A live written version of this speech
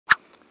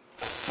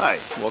Hi,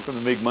 welcome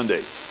to MIG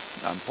Monday.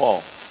 I'm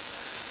Paul.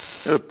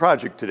 We have a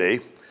project today.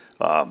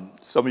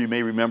 Some of you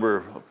may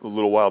remember a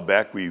little while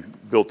back we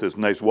built this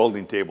nice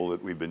welding table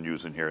that we've been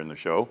using here in the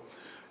show.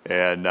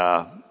 And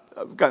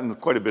I've gotten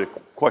quite a bit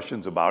of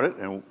questions about it.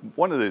 And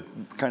one of the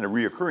kind of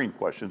reoccurring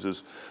questions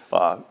is,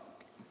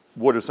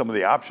 what are some of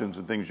the options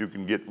and things you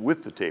can get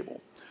with the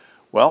table?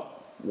 Well,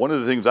 one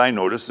of the things I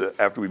noticed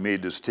after we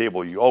made this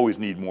table, you always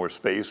need more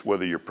space,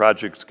 whether your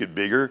projects get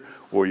bigger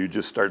or you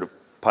just start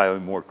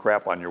piling more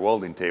crap on your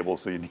welding table,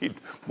 so you need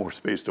more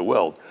space to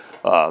weld.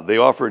 They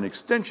offer an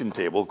extension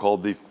table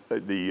called the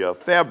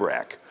Fab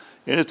Rack,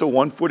 and it's a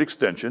 1-foot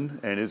extension,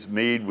 and it's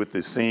made with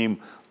the same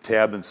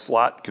tab and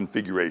slot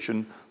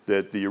configuration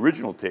that the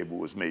original table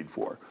was made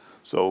for.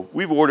 So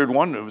we've ordered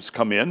one. It's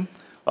come in.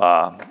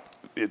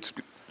 It's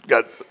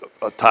got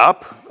a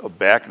top, a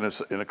back,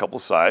 and a couple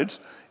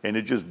sides, and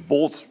it just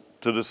bolts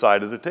to the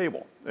side of the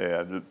table.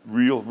 And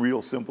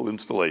real simple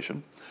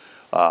installation.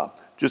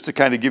 Just to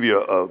kind of give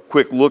you a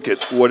quick look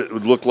at what it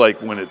would look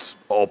like when it's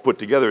all put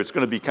together, it's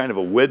going to be kind of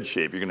a wedge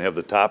shape. You're going to have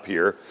the top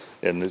here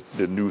and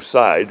the new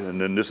side,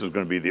 and then this is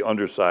going to be the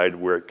underside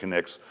where it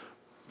connects.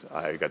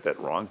 I got that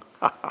wrong.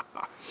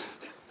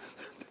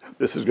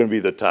 This is going to be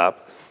the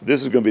top.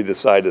 This is going to be the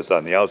side that's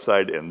on the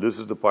outside, and this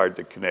is the part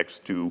that connects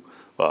to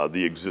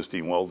the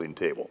existing welding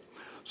table.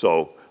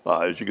 So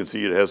as you can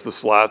see, it has the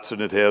slots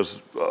and it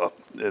has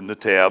and the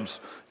tabs,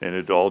 and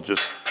it all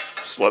just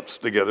slips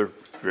together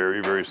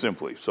very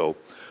simply. So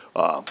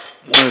one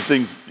of the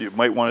things you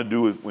might want to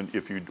do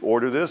if you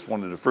order this,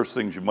 one of the first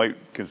things you might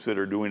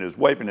consider doing is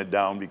wiping it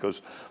down,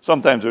 because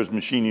sometimes there's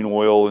machining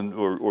oil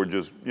or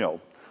just,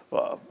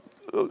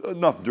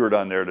 enough dirt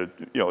on there to,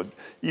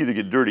 either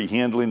get dirty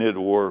handling it,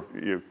 or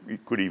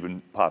it could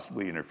even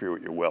possibly interfere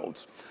with your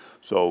welds.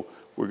 So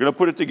we're going to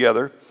put it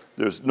together.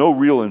 There's no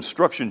real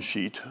instruction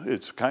sheet.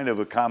 It's kind of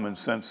a common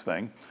sense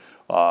thing.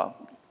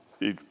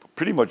 It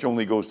pretty much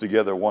only goes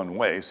together one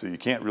way, so you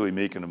can't really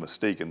make a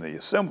mistake in the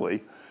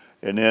assembly.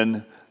 And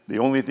then the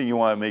only thing you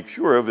want to make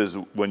sure of is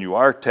when you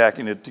are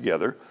tacking it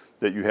together,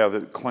 that you have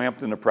it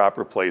clamped in the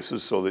proper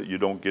places so that you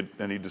don't get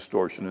any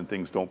distortion and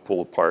things don't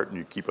pull apart, and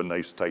you keep a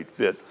nice tight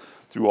fit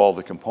through all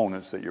the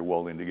components that you're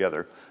welding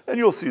together. And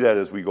you'll see that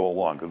as we go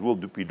along, because we'll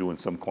be doing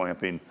some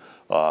clamping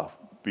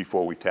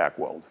before we tack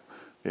weld.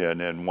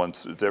 And then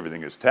once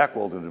everything is tack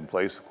welded in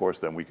place, of course,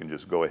 then we can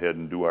just go ahead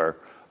and do our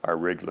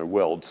regular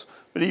welds.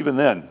 But even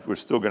then, we're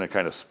still going to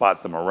kind of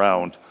spot them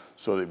around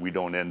so that we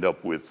don't end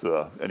up with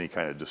any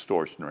kind of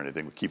distortion or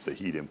anything. We keep the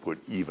heat input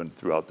even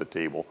throughout the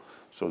table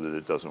so that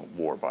it doesn't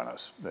warp on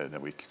us, and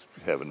then we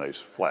have a nice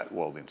flat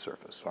welding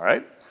surface. All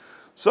right?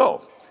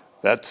 So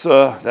that's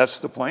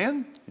the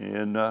plan,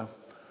 and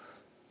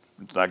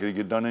it's not going to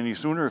get done any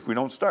sooner if we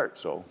don't start.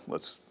 So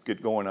let's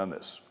get going on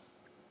this.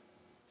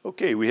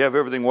 Okay, we have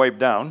everything wiped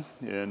down,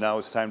 and now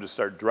it's time to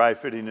start dry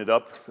fitting it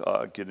up,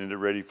 getting it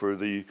ready for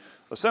the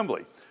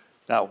assembly.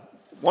 Now,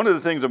 one of the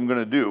things I'm going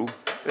to do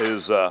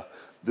is,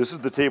 this is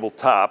the table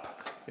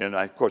top, and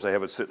of course I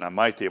have it sitting on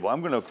my table.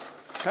 I'm going to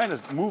kind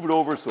of move it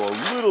over so a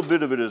little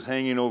bit of it is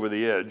hanging over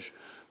the edge,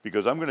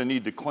 because I'm going to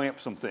need to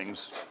clamp some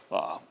things.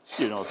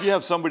 If you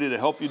have somebody to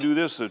help you do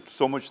this, it's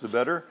so much the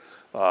better.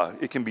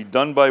 It can be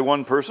done by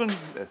one person,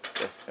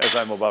 as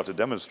I'm about to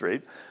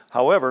demonstrate.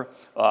 However,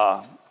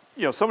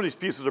 some of these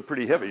pieces are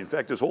pretty heavy. In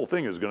fact, this whole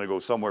thing is going to go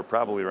somewhere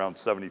probably around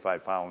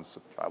 75 pounds,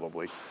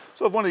 probably.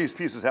 So if one of these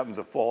pieces happens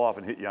to fall off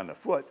and hit you on the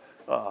foot,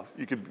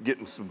 you could get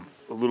in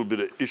a little bit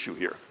of issue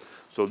here.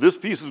 So this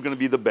piece is going to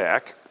be the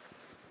back.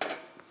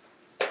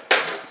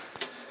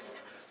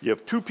 You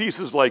have two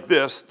pieces like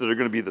this that are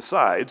going to be the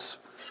sides,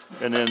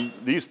 and then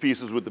these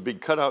pieces with the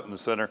big cutout in the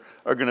center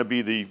are going to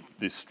be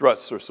the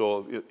struts or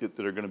so that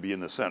are going to be in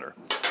the center.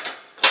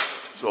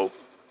 So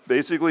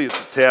basically,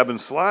 it's a tab and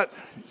slot.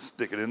 You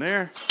stick it in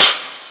there.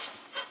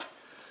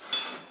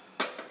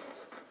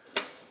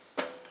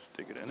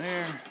 Stick it in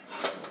there.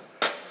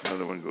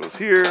 Another one goes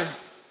here.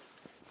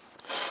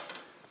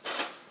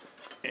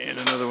 And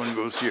another one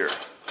goes here.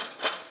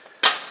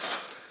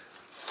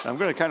 I'm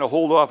going to kind of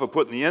hold off of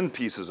putting the end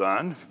pieces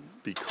on,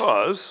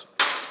 because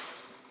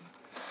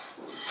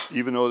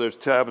even though there's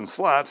tab and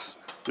slots,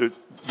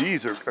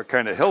 these are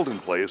kind of held in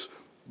place.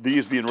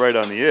 These being right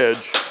on the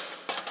edge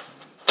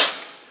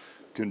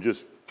can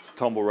just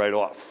tumble right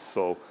off.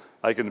 So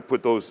I can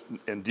put those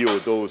and deal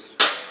with those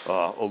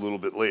a little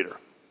bit later.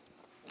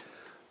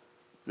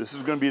 This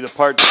is going to be the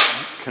part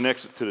that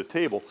connects it to the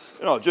table.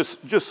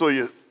 Just so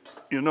you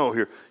know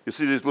here, you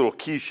see this little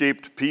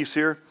key-shaped piece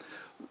here?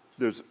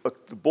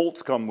 The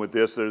bolts come with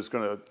this that is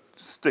going to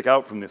stick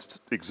out from this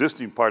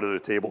existing part of the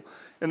table,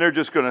 and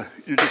it's going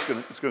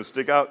to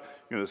stick out.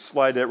 You're going to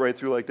slide that right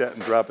through like that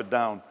and drop it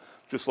down,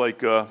 just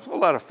like a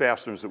lot of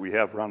fasteners that we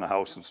have around the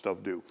house and stuff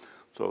do.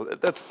 So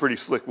that's pretty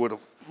slick with a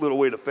little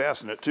way to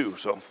fasten it too.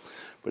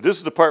 But this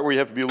is the part where you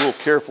have to be a little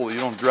careful that you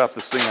don't drop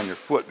this thing on your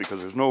foot, because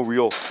there's no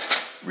real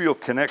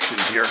connection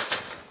here.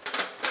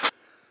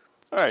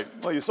 All right,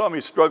 well, you saw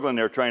me struggling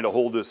there trying to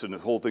hold this, and the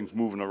whole thing's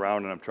moving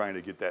around, and I'm trying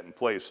to get that in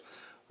place.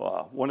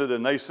 One of the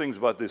nice things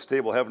about this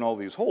table having all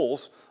these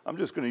holes, I'm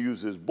just going to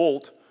use this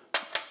bolt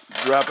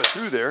drop it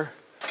through there,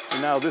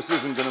 and now this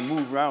isn't going to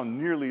move around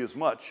nearly as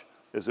much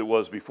as it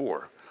was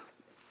before,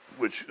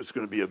 which is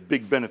going to be a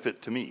big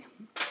benefit to me.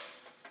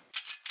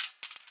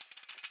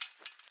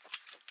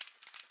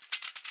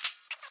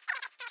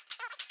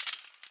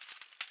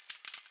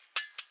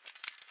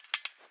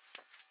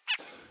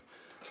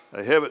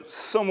 I have it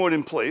somewhat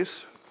in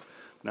place.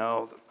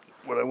 Now,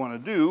 what I want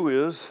to do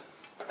is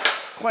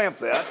clamp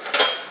that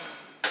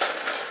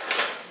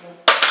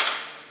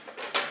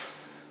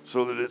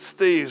so that it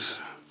stays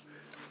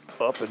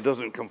up and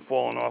doesn't come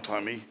falling off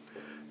on me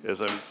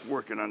as I'm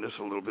working on this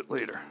a little bit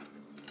later.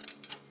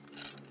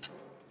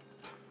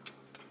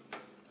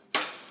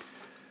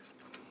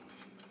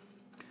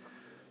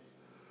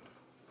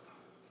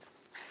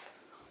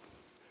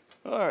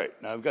 All right,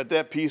 now I've got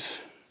that piece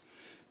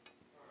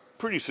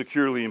pretty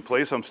securely in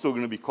place. I'm still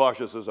going to be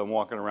cautious as I'm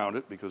walking around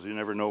it because you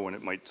never know when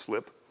it might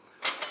slip.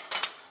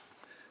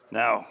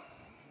 Now,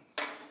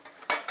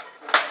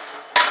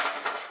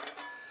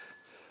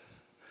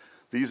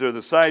 these are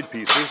the side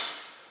pieces.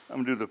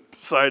 I'm going to do the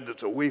side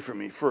that's away from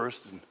me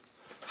first, and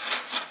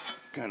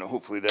kind of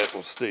hopefully that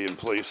will stay in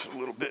place a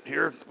little bit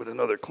here with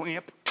another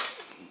clamp.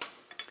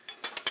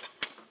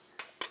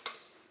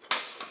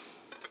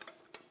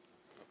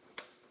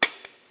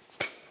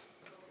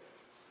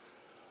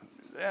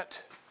 Do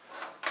that.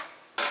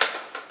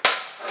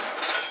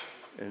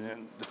 And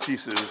then the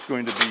piece that is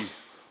going to be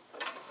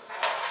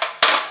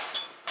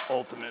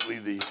ultimately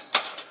the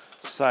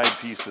side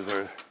pieces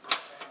are.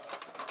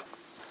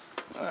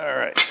 All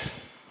right,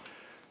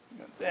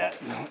 got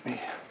that. Now let me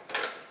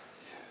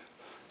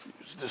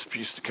use this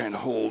piece to kind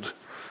of hold.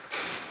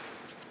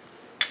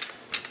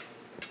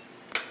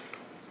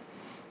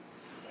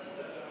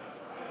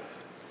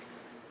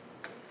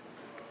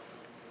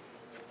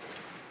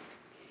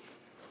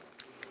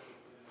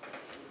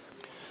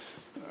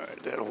 All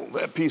right, that'll hold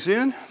that piece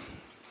in.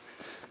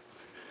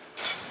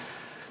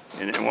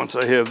 And then once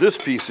I have this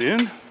piece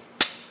in,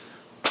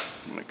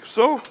 like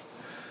so,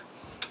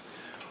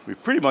 we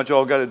pretty much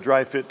all got a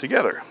dry fit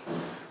together.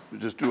 We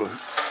just do a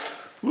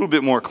little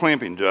bit more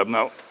clamping job.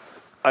 Now,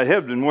 I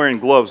have been wearing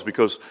gloves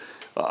because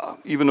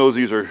even though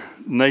these are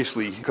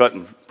nicely cut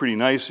and pretty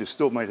nice, you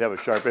still might have a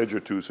sharp edge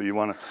or two, so you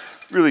want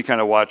to really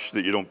kind of watch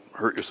that you don't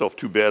hurt yourself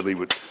too badly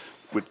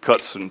with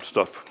cuts and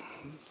stuff.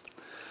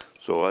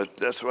 So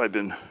that's why I've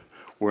been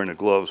wearing the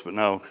gloves, but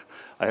now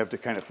I have to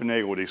kind of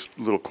finagle with these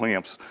little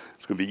clamps.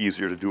 It's going to be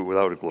easier to do it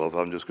without a glove.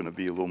 I'm just going to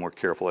be a little more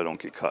careful I don't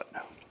get cut.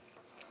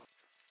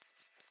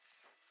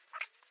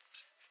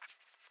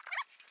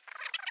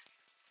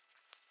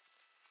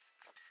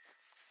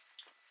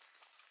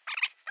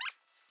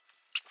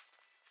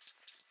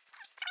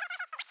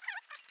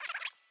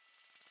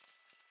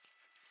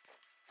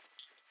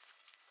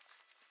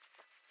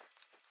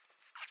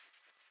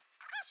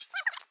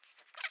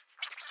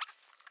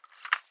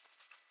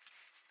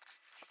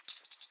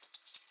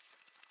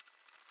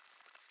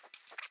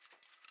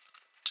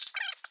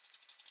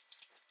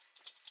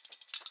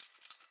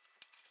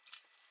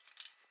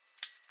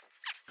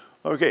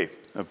 Okay,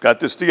 I've got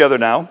this together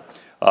now.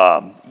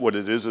 What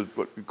it is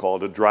what we call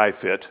it a dry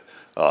fit.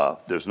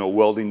 There's no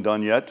welding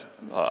done yet.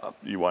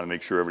 You want to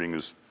make sure everything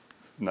is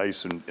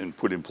nice and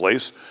put in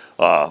place.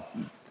 I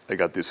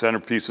got the center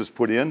pieces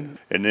put in,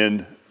 and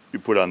then you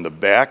put on the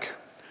back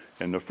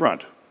and the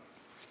front.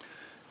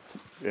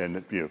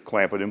 And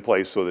clamp it in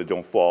place so they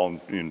don't fall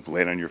and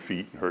land on your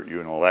feet and hurt you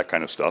and all that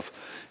kind of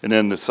stuff. And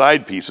then the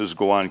side pieces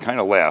go on kind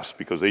of last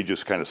because they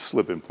just kind of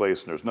slip in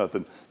place, and there's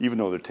nothing, even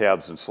though they're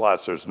tabs and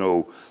slots, there's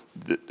no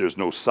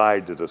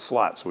side to the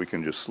slot, so we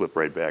can just slip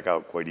right back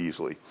out quite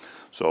easily.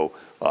 So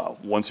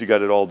once you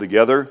got it all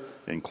together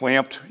and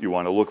clamped, you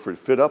want to look for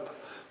fit up.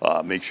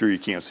 Make sure you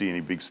can't see any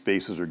big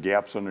spaces or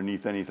gaps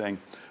underneath anything.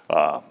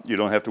 You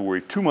don't have to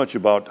worry too much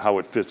about how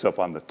it fits up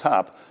on the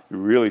top. You're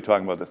really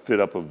talking about the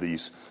fit up of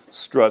these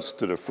struts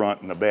to the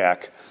front and the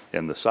back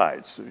and the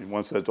sides.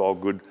 Once that's all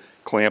good,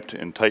 clamped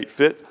and tight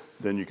fit,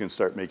 then you can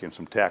start making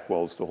some tack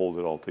welds to hold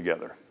it all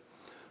together.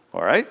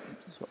 All right,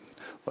 so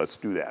let's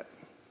do that.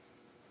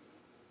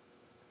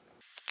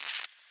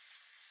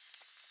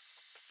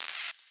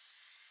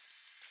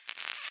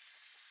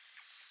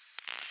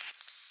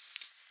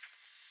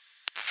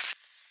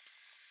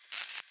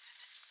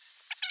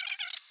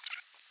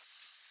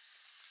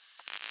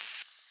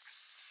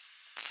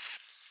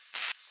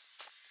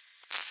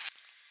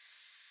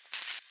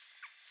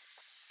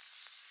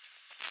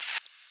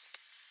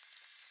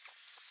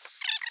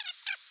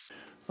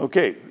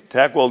 Okay,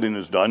 tack welding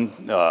is done.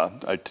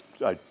 I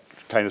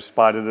kind of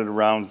spotted it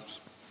around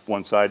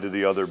one side to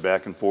the other,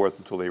 back and forth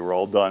until they were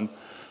all done.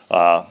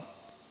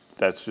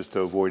 That's just to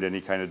avoid any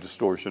kind of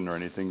distortion or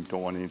anything.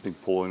 Don't want anything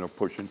pulling or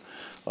pushing,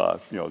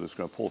 that's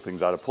going to pull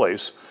things out of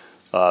place.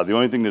 The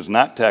only thing that's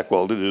not tack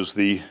welded is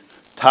the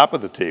top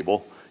of the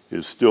table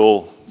is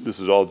still,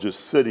 this is all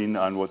just sitting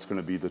on what's going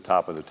to be the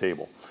top of the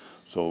table.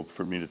 So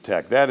for me to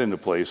tack that into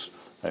place,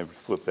 I have to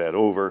flip that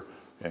over,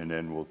 and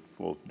then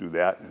we'll do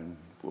that, and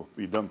we'll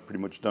be pretty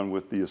much done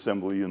with the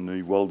assembly and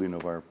the welding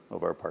of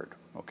our part.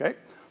 Okay,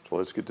 so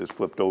let's get this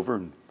flipped over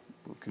and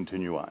we'll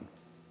continue on.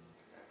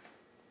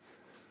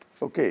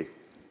 Okay,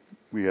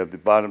 we have the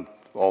bottom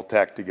all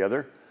tacked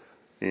together,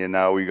 and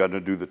now we got to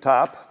do the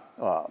top.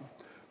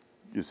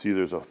 You see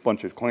there's a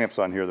bunch of clamps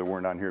on here that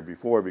weren't on here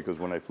before,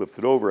 because when I flipped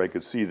it over I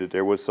could see that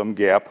there was some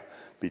gap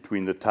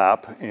between the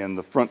top and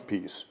the front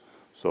piece.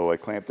 So I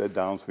clamped that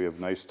down so we have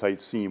a nice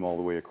tight seam all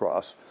the way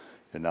across.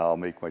 And now I'll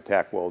make my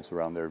tack welds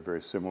around there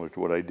very similar to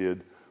what I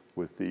did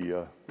with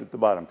the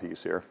bottom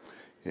piece here.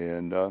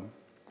 And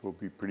we'll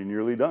be pretty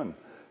nearly done.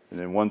 And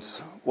then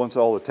once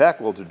all the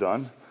tack welds are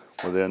done,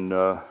 well then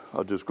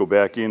I'll just go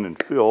back in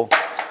and fill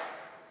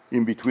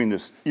in between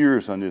the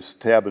ears on this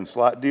tab and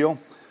slot deal.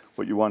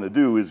 What you want to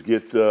do is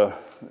get, my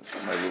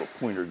little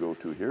pointer go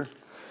to here.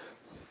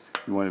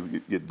 You want to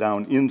get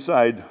down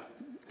inside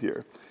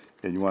here,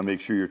 and you want to make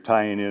sure you're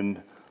tying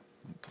in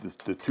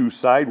the two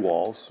side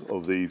walls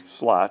of the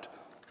slot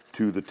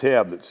to the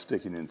tab that's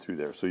sticking in through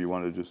there. So you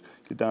want to just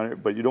get down there,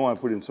 but you don't want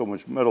to put in so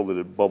much metal that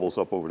it bubbles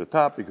up over the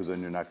top, because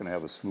then you're not going to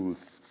have a smooth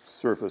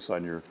surface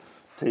on your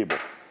table.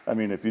 I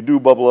mean, if you do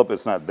bubble up,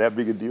 it's not that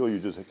big a deal. You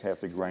just have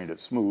to grind it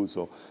smooth.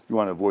 So you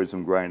want to avoid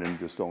some grinding.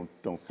 Just don't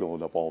fill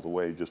it up all the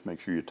way. Just make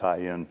sure you tie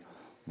in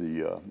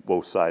the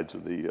both sides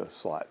of the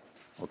slot.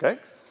 Okay?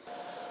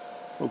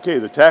 Okay,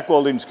 the tack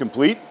welding is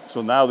complete.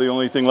 So now the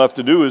only thing left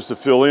to do is to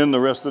fill in the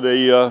rest of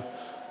the,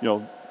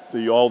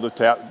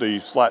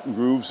 the slot and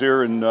grooves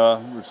here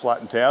and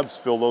slot and tabs.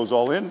 Fill those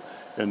all in,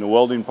 and the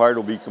welding part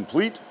will be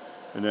complete.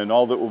 And then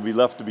all that will be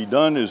left to be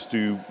done is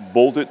to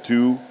bolt it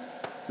to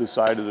the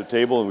side of the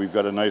table, and we've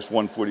got a nice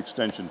 1-foot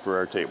extension for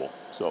our table.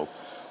 So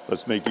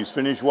let's make these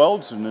finish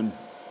welds, and then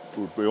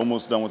we'll be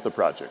almost done with the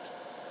project.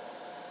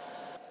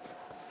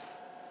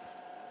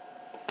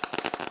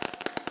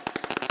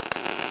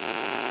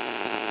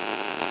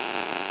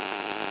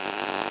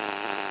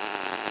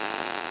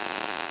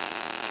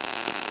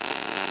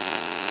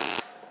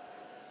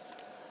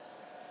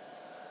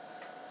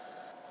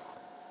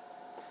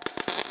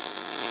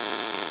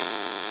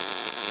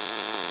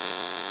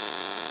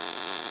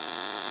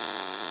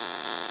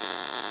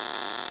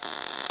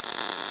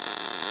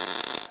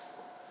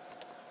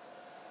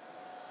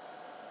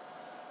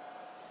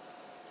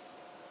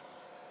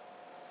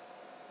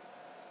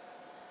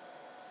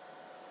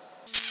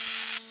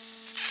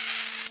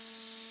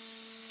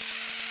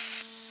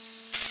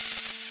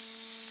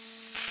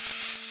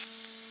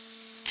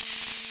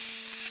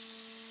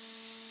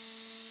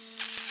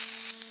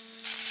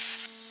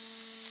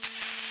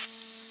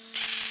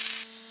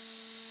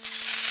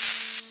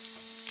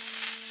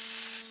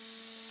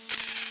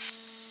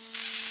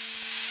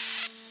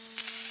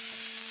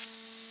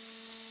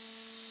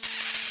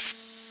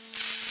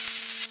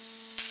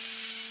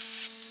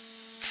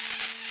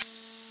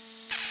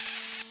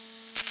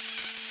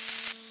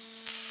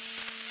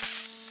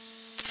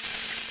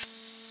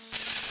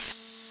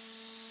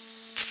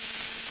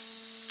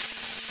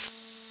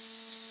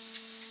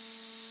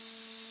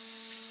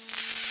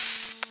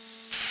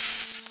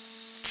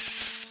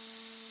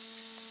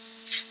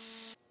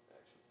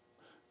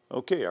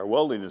 Okay, our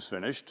welding is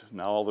finished.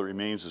 Now all that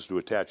remains is to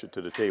attach it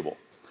to the table.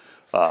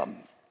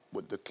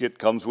 What the kit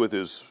comes with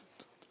is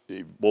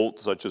a bolt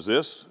such as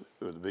this,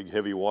 with a big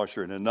heavy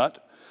washer and a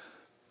nut.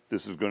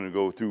 This is going to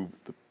go through,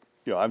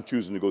 I'm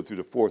choosing to go through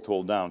the 4th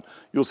hole down.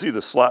 You'll see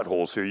the slot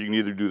holes here. You can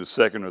either do the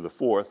 2nd or the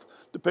 4th,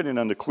 depending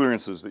on the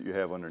clearances that you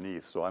have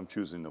underneath. So I'm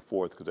choosing the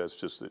 4th because that's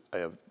just that I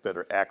have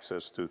better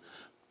access to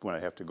when I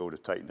have to go to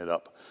tighten it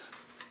up.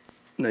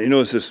 Now you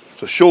notice this,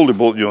 it's a shoulder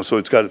bolt, so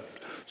it's got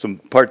some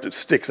part that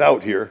sticks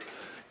out here,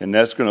 and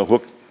that's going to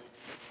hook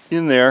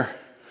in there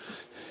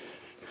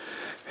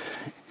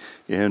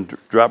and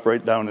drop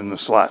right down in the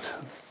slot.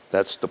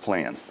 That's the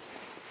plan.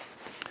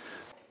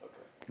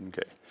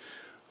 Okay.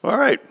 All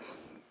right.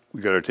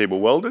 We got our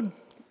table welded.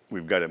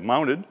 We've got it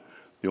mounted.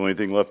 The only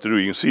thing left to do,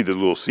 you can see the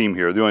little seam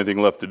here. The only thing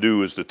left to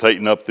do is to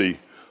tighten up the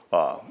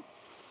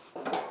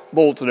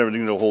bolts and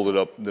everything that'll hold it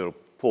up, that'll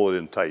pull it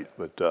in tight.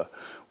 But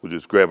we'll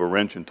just grab a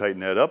wrench and tighten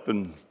that up,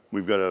 and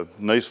we've got a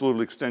nice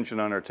little extension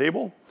on our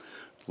table.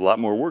 A lot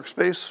more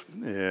workspace,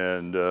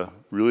 and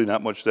really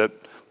not much that,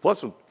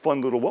 plus a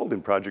fun little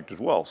welding project as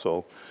well.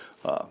 So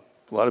a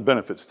lot of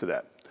benefits to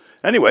that.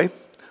 Anyway,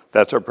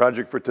 that's our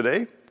project for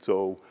today.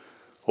 So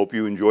hope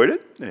you enjoyed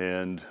it,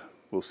 and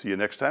we'll see you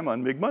next time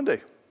on MIG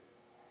Monday.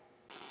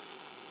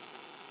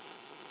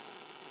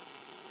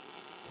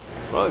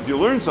 Well, if you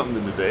learned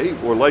something today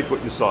or like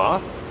what you saw,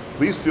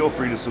 please feel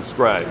free to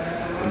subscribe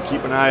and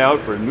keep an eye out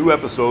for new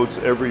episodes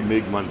every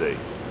MIG Monday.